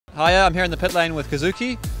Hiya, I'm here in the pit lane with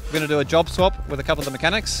Kazuki. We're going to do a job swap with a couple of the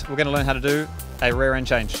mechanics. We're going to learn how to do a rear end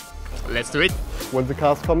change. Let's do it. When the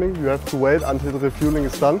car's coming, you have to wait until the refueling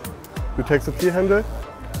is done. You take the T-handle,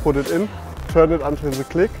 put it in, turn it until the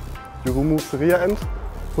click. You remove the rear end,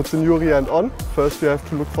 put the new rear end on. First you have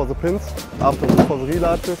to look for the pins, after look for the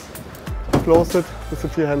relatches, close it with the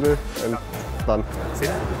T-handle and done. That's it?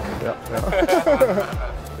 Yeah.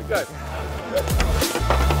 Good.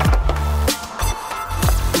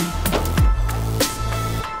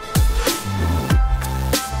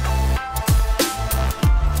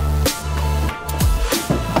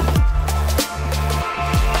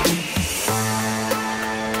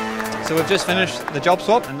 So we've just finished the job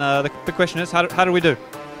swap, and the big question is, how do we do?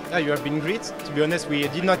 Yeah, you have been great. To be honest, we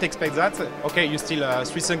did not expect that. Okay, you're still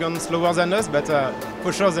 3 seconds slower than us, but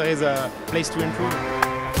for sure there is a place to improve.